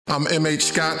I'm M.H.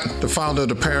 Scott, the founder of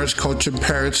the Parents Coaching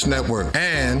Parents Network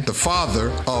and the father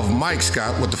of Mike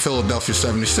Scott with the Philadelphia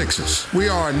 76ers. We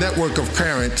are a network of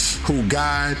parents who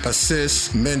guide,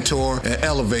 assist, mentor, and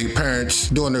elevate parents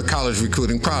during their college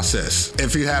recruiting process.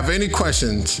 If you have any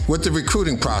questions with the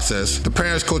recruiting process, the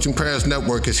Parents Coaching Parents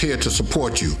Network is here to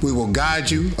support you. We will guide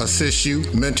you, assist you,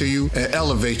 mentor you, and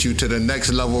elevate you to the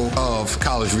next level of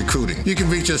college recruiting. You can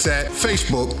reach us at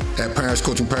Facebook at Parents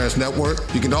Coaching Parents Network.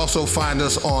 You can also find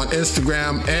us on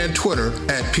Instagram and Twitter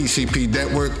at PCP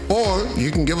Network, or you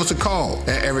can give us a call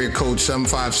at area code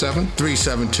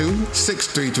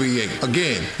 757-372-6338.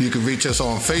 Again, you can reach us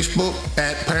on Facebook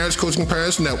at Parents Coaching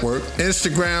Parents Network,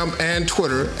 Instagram and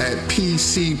Twitter at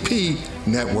PCP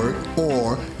Network,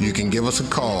 or you can give us a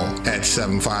call at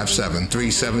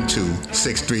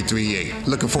 757-372-6338.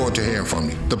 Looking forward to hearing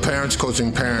from you. The Parents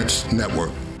Coaching Parents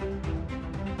Network.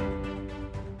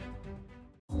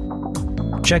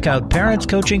 Check out Parents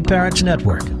Coaching Parents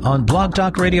Network on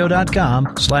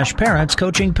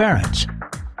blogtalkradio.com/parentscoachingparents.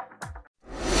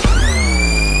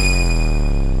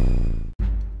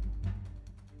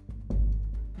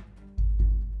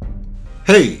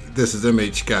 Hey, this is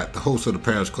M.H. Scott, the host of the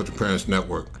Parents Coaching Parents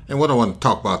Network. And what I want to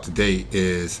talk about today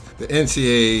is the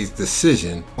NCAA's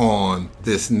decision on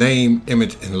this name,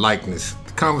 image, and likeness,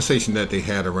 the conversation that they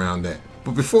had around that.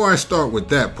 But before I start with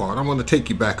that part, I want to take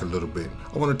you back a little bit.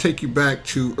 I want to take you back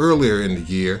to earlier in the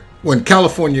year when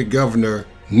California Governor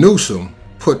Newsom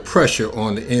put pressure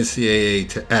on the NCAA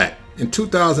to act. In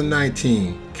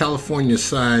 2019, California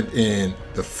signed in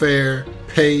the Fair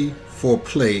Pay for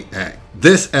Play Act.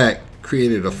 This act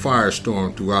created a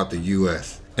firestorm throughout the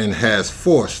U.S. and has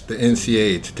forced the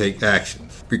NCAA to take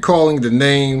actions. Recalling the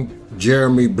name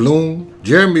Jeremy Bloom,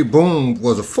 Jeremy Bloom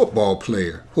was a football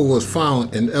player who was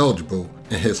found ineligible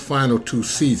in his final 2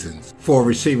 seasons for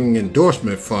receiving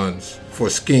endorsement funds for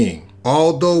skiing.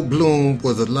 Although Bloom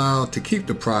was allowed to keep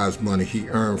the prize money he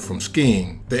earned from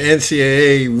skiing, the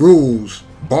NCAA rules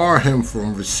bar him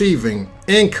from receiving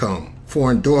income for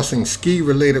endorsing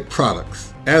ski-related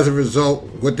products. As a result,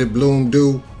 what did Bloom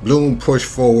do? Bloom pushed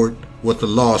forward with a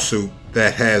lawsuit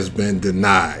that has been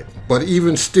denied. But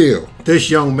even still, this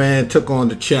young man took on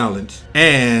the challenge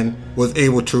and was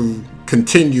able to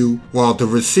continue to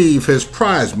receive his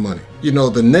prize money. You know,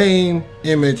 the name,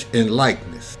 image, and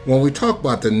likeness. When we talk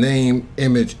about the name,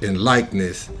 image, and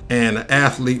likeness, and an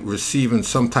athlete receiving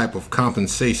some type of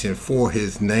compensation for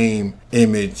his name,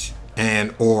 image,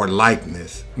 and or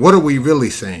likeness, what are we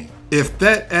really saying? If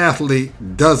that athlete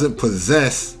doesn't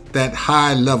possess that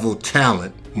high level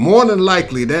talent, more than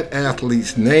likely that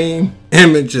athlete's name,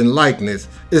 image, and likeness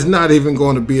is not even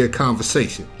going to be a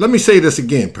conversation. Let me say this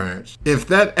again, parents. If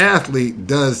that athlete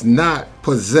does not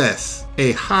possess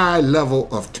a high level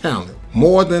of talent,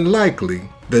 more than likely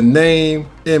the name,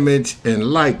 image,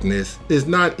 and likeness is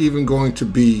not even going to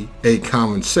be a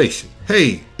conversation.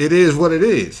 Hey, it is what it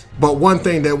is. But one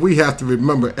thing that we have to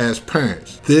remember as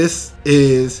parents, this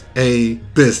is a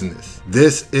business.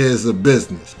 This is a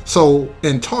business. So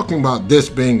in talking about this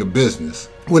being a business,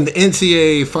 when the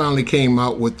NCAA finally came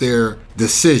out with their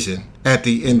decision at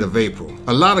the end of April,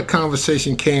 a lot of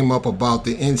conversation came up about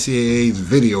the NCAA's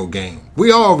video game.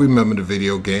 We all remember the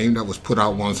video game that was put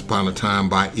out once upon a time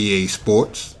by EA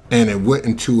Sports, and it went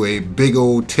into a big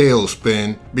old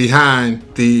tailspin behind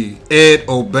the Ed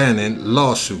O'Bannon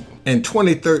lawsuit. In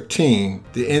 2013,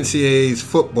 the NCAA's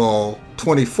football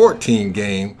 2014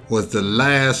 game was the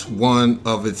last one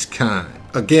of its kind.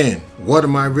 Again, what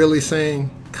am I really saying?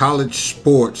 College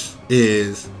sports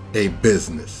is a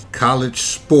business. College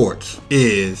sports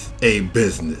is a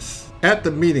business. At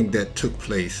the meeting that took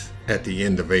place at the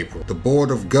end of April, the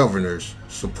Board of Governors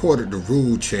supported the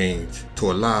rule change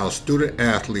to allow student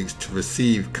athletes to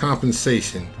receive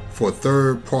compensation for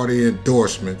third-party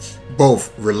endorsements,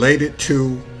 both related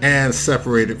to and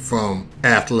separated from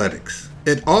athletics.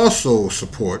 It also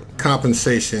supports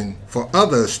compensation for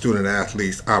other student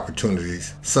athletes'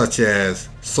 opportunities, such as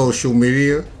social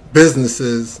media,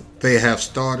 businesses they have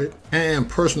started, and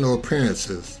personal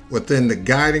appearances within the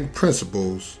guiding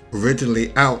principles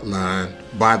originally outlined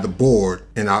by the board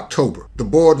in October. The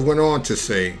board went on to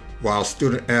say, while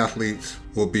student athletes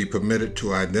will be permitted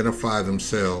to identify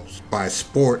themselves by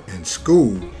sport and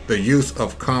school, the use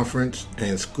of conference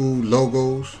and school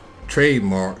logos,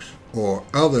 trademarks, or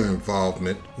other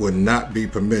involvement would not be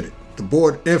permitted. The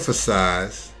board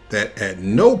emphasized that at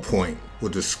no point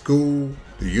would the school,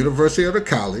 the university, or the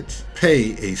college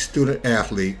pay a student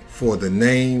athlete for the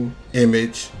name,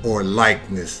 image, or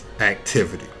likeness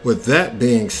activity. With that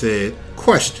being said,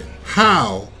 question: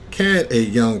 how can a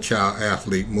young child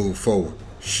athlete move forward?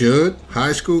 Should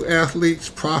high school athletes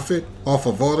profit off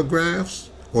of autographs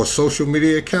or social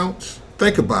media accounts?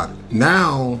 Think about it.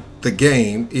 Now the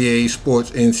game, EA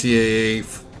Sports NCAA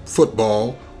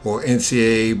football or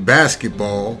NCAA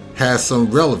basketball, has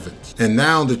some relevance. And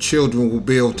now the children will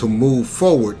be able to move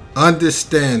forward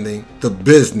understanding the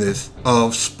business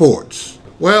of sports.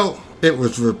 Well, it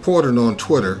was reported on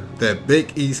Twitter that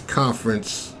Big East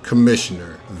Conference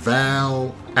Commissioner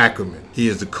Val Ackerman, he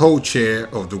is the co-chair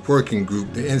of the working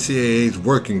group, the NCAA's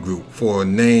working group for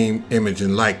name, image,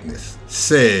 and likeness,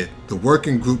 said the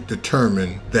working group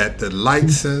determined that the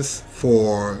license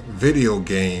for video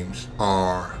games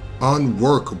are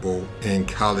unworkable in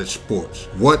college sports.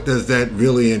 What does that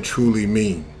really and truly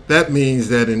mean? That means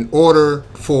that in order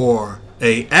for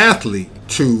an athlete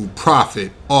to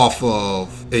profit off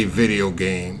of a video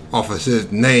game, off of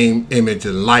his name, image,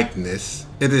 and likeness,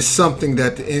 it is something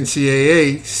that the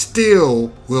NCAA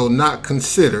still will not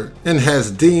consider and has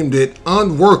deemed it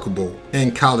unworkable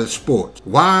in college sports.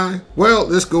 Why? Well,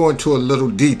 let's go into a little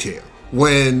detail.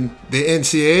 When the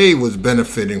NCAA was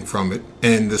benefiting from it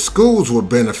and the schools were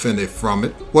benefiting from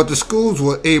it, what the schools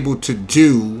were able to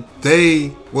do,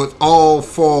 they would all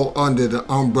fall under the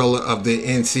umbrella of the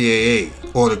NCAA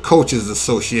or the Coaches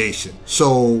Association.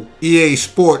 So EA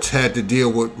Sports had to deal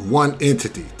with one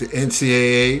entity, the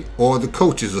NCAA or the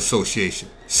Coaches Association.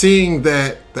 Seeing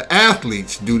that the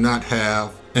athletes do not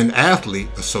have an athlete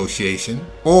association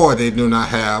or they do not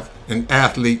have an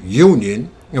athlete union,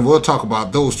 and we'll talk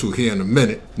about those two here in a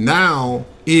minute. Now,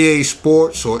 EA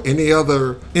Sports or any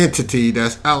other entity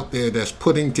that's out there that's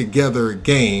putting together a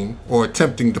game or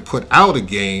attempting to put out a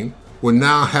game will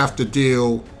now have to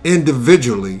deal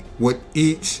individually with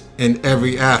each and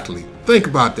every athlete. Think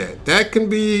about that. That can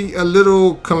be a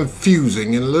little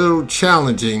confusing and a little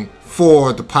challenging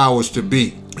for the powers to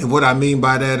be. And what I mean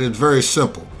by that is very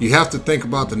simple. You have to think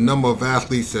about the number of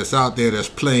athletes that's out there that's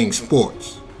playing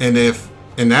sports. And if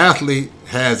an athlete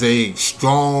has a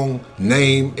strong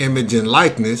name, image, and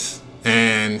likeness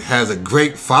and has a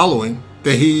great following,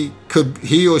 that he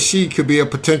or she could be a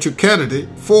potential candidate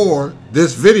for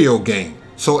this video game.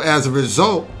 So as a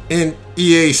result, in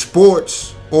EA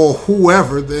Sports or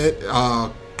whoever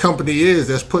the company is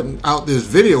that's putting out this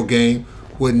video game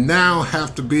would now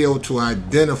have to be able to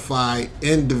identify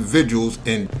individuals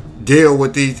and deal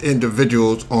with these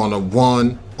individuals on a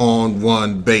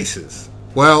one-on-one basis.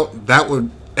 Well, that would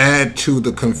add to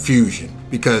the confusion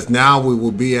because now we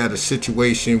will be at a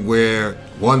situation where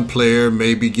one player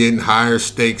may be getting higher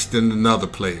stakes than another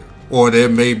player, or there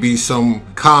may be some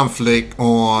conflict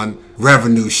on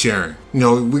revenue sharing. You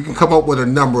know, we can come up with a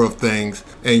number of things,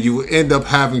 and you will end up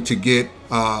having to get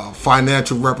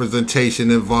financial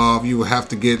representation involved. You will have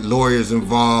to get lawyers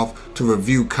involved to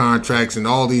review contracts and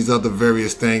all these other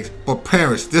various things. But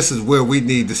parents, this is where we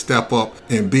need to step up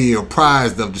and be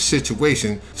apprised of the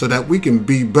situation so that we can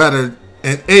be better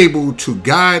and able to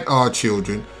guide our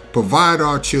children, provide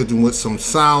our children with some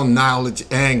sound knowledge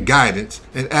and guidance,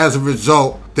 and as a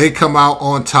result, they come out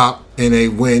on top in a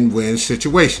win-win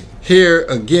situation. Here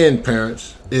again,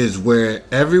 parents, is where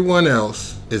everyone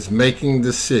else is making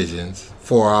decisions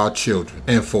for our children.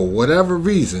 And for whatever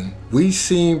reason, we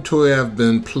seem to have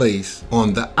been placed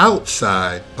on the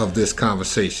outside of this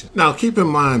conversation. Now, keep in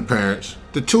mind, parents,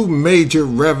 the two major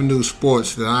revenue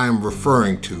sports that I am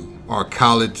referring to are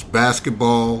college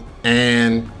basketball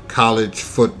and college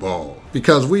football.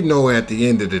 Because we know at the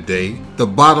end of the day, the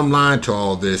bottom line to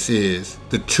all this is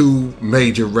the two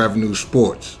major revenue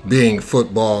sports being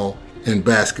football and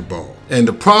basketball. And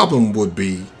the problem would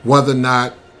be whether or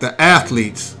not the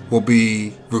athletes will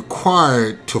be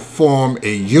required to form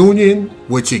a union,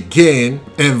 which again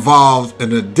involves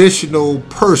an additional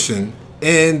person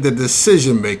in the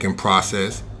decision-making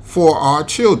process for our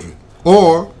children.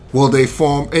 Or will they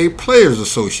form a players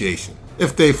association?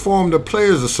 If they form the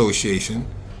players association,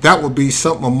 that would be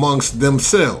something amongst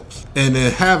themselves. And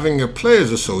in having a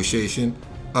players association,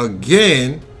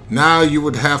 again, now you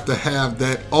would have to have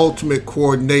that ultimate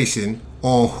coordination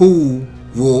on who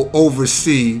will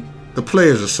oversee the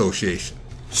Players Association.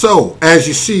 So, as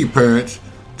you see, parents,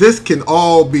 this can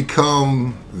all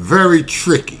become very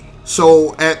tricky.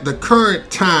 So, at the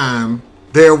current time,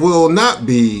 there will not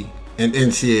be an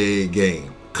NCAA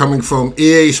game coming from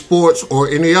EA Sports or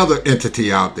any other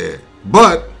entity out there.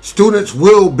 But students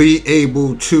will be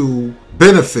able to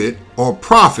benefit or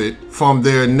profit from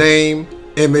their name,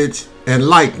 image, and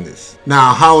likeness.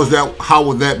 Now, how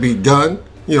will that be done?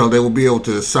 You know, they will be able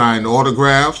to sign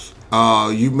autographs.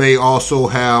 You may also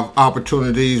have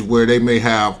opportunities where they may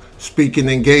have speaking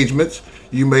engagements.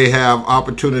 You may have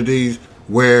opportunities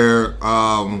where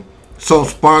some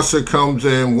sponsor comes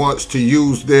and wants to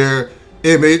use their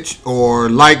image or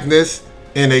likeness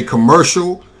in a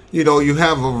commercial. you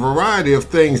have a variety of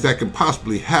things that can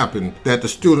possibly happen that the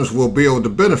students will be able to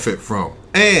benefit from.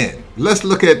 And let's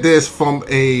look at this from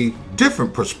a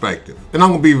different perspective. And I'm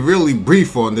going to be really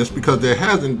brief on this because there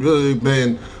hasn't really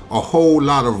been a whole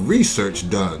lot of research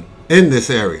done in this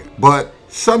area. But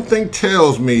something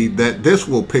tells me that this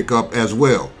will pick up as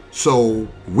well. So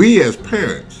we as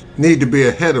parents need to be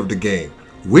ahead of the game.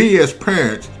 We as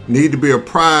parents need to be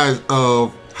apprised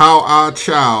of how our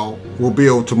child will be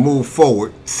able to move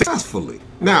forward successfully.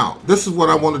 Now, this is what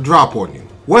I want to drop on you.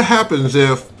 What happens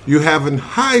if you have a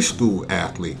high school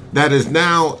athlete that is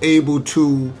now able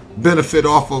to benefit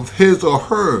off of his or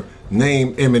her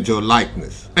name, image, or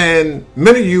likeness? And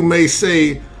many of you may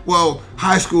say, well,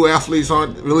 high school athletes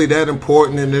aren't really that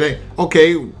important in the day.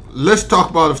 Okay, let's talk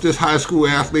about if this high school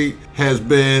athlete has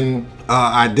been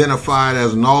identified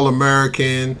as an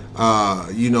All-American.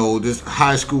 This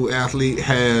high school athlete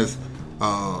has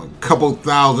a couple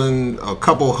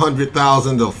hundred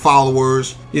thousand of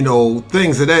followers,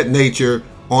 things of that nature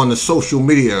on the social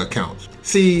media accounts.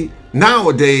 See,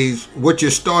 nowadays, what you're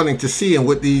starting to see, and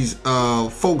with these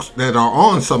folks that are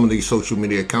on some of these social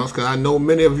media accounts, because I know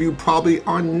many of you probably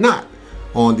are not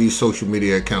on these social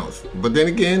media accounts, but then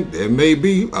again, there may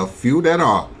be a few that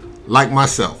are, like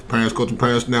myself. Parents Coaching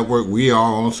Parents Network, we are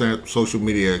on social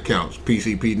media accounts,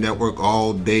 PCP Network,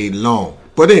 all day long.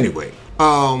 But anyway,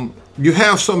 you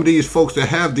have some of these folks that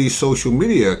have these social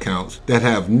media accounts that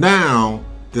have now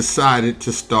decided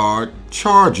to start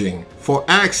charging for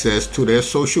access to their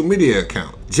social media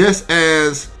account. Just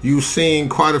as you've seen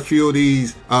quite a few of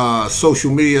these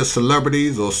social media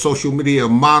celebrities or social media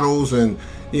models, and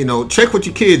check with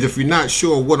your kids if you're not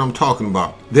sure what I'm talking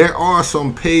about. There are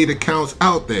some paid accounts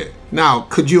out there. Now,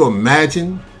 could you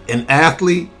imagine an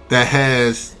athlete that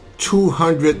has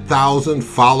 200,000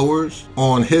 followers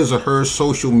on his or her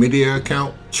social media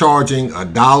account charging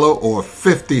 $1 or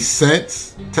 50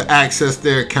 cents to access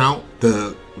their account,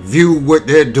 to view what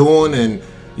they're doing and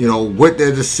what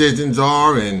their decisions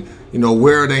are, and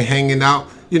where are they hanging out?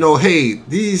 Hey,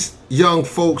 these young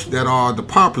folks that are the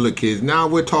popular kids, now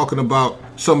we're talking about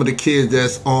some of the kids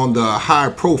that's on the high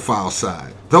profile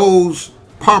side. Those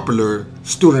popular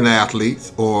student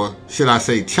athletes, or should I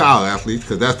say child athletes,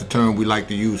 because that's the term we like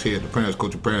to use here at the Parents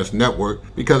Coaching Parents Network,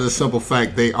 because of the simple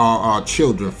fact they are our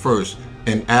children first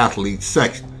and athletes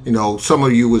second. Some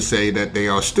of you would say that they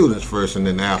are students first and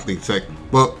then athletes second,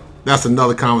 but that's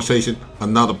another conversation,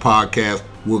 another podcast.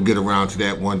 We'll get around to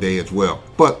that one day as well.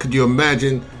 But could you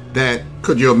imagine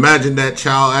that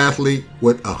child athlete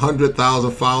with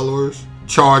 100,000 followers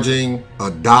charging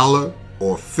 $1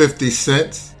 or 50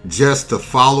 cents just to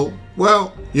follow?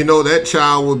 Well, that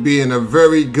child would be in a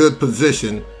very good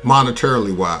position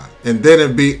monetarily wise. And then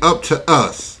it'd be up to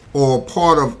us, or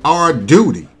part of our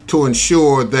duty, to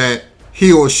ensure that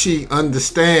he or she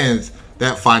understands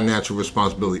that financial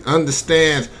responsibility,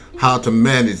 understands how to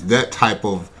manage that type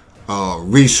of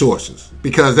resources,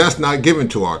 because that's not given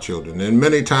to our children. And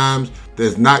many times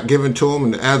there's not given to them,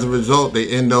 and as a result, they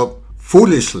end up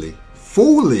foolishly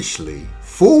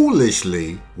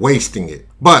wasting it.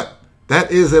 But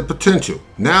that is a potential.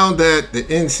 Now that the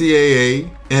NCAA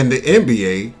and the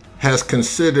NBA has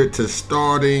considered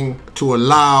starting to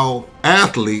allow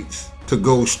athletes to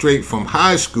go straight from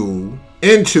high school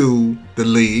into the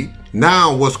league,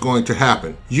 now what's going to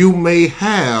happen? You may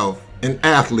have an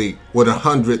athlete with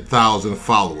 100,000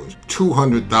 followers,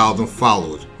 200,000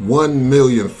 followers, 1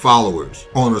 million followers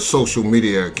on a social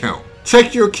media account.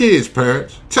 Check your kids,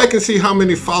 parents. Check and see how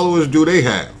many followers do they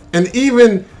have. And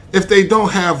even if they don't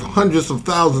have hundreds of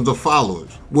thousands of followers,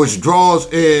 which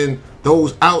draws in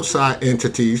those outside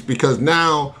entities, because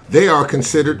now they are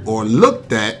considered or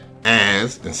looked at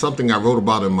as, and something I wrote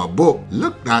about in my book,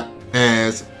 looked at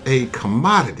as a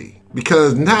commodity.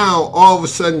 Because now all of a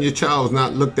sudden your child is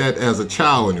not looked at as a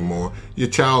child anymore. Your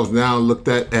child is now looked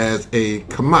at as a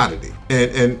commodity.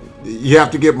 And you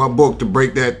have to get my book to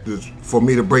break that, for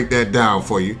me to break that down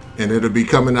for you. And it'll be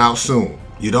coming out soon.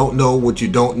 You don't know what you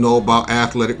don't know about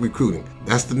athletic recruiting.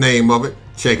 That's the name of it.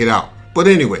 Check it out. But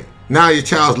anyway, now your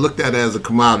child's looked at as a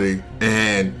commodity,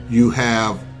 and you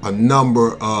have a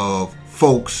number of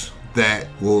folks that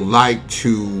will like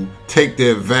to take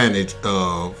the advantage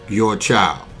of your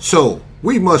child. So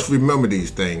we must remember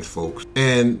these things, folks.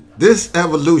 And this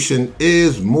evolution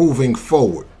is moving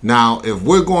forward. Now, if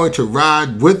we're going to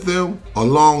ride with them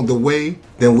along the way,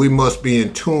 then we must be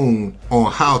in tune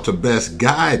on how to best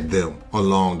guide them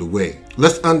along the way.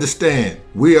 Let's understand,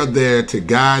 we are there to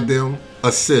guide them,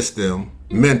 assist them,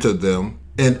 mentor them,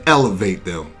 and elevate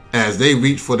them as they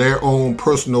reach for their own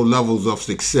personal levels of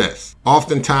success.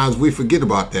 Oftentimes we forget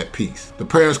about that piece. The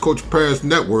Parents Coaching Parents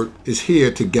Network is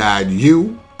here to guide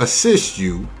you, assist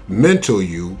you, mentor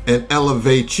you, and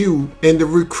elevate you in the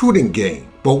recruiting game.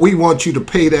 But we want you to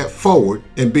pay that forward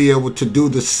and be able to do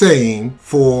the same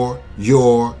for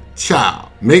your child.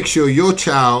 Make sure your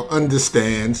child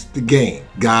understands the game.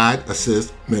 Guide,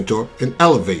 assist, mentor, and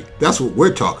elevate. That's what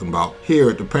we're talking about here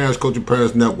at the Parents Coaching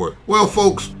Parents Network. Well,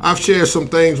 folks, I've shared some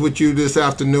things with you this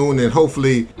afternoon, and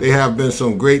hopefully they have been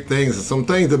some great things and some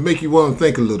things that make you want to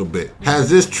think a little bit. Has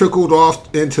this trickled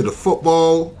off into the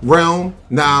football realm?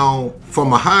 Now,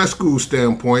 from a high school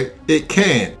standpoint, it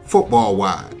can,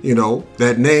 football-wise.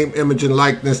 That name, image, and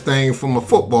likeness thing from a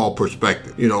football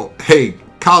perspective. Hey,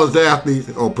 college athletes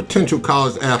or potential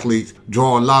college athletes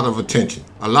draw a lot of attention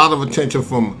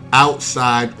from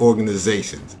outside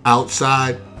organizations,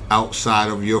 outside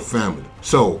of your family.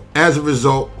 So as a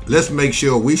result, let's make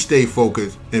sure we stay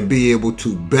focused and be able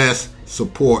to best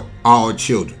support our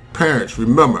children. Parents,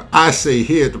 remember, I say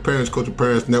here at the Parents Coaching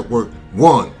Parents Network,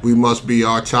 1, we must be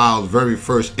our child's very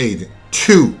first agent.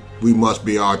 2, we must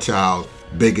be our child's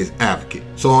biggest advocate.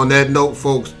 So on that note,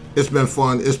 folks, it's been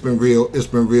fun. It's been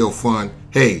real fun.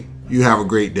 Hey, you have a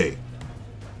great day.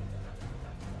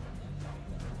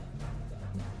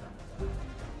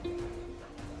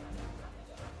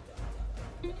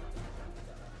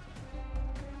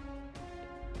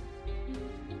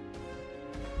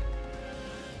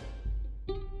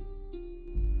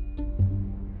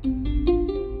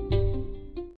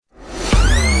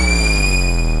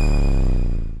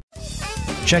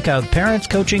 Check out Parents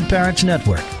Coaching Parents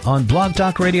Network on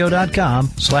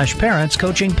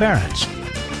blogtalkradio.com/parentscoachingparents.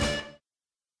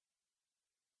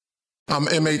 I'm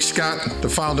M.H. Scott, the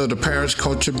founder of the Parents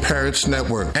Coaching Parents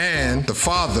Network and the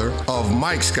father of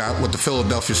Mike Scott with the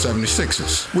Philadelphia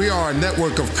 76ers. We are a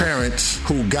network of parents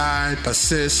who guide,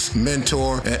 assist,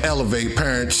 mentor, and elevate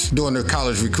parents during their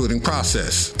college recruiting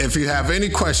process. If you have any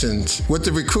questions with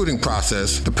the recruiting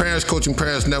process, the Parents Coaching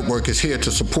Parents Network is here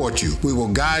to support you. We will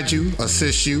guide you,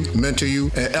 assist you, mentor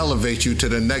you, and elevate you to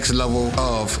the next level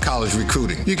of college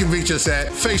recruiting. You can reach us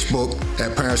at Facebook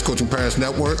at Parents Coaching Parents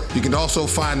Network. You can also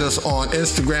find us on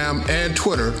Instagram and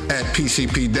Twitter at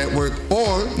PCP Network,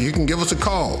 or you can give us a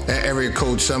call at area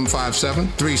code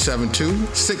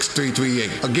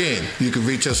 757-372-6338. Again, you can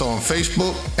reach us on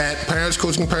Facebook at Parents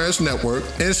Coaching Parents Network,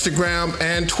 Instagram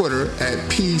and Twitter at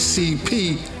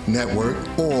PCP Network,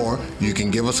 or you can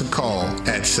give us a call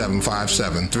at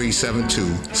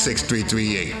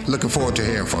 757-372-6338. Looking forward to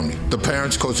hearing from you. The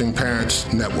Parents Coaching Parents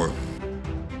Network.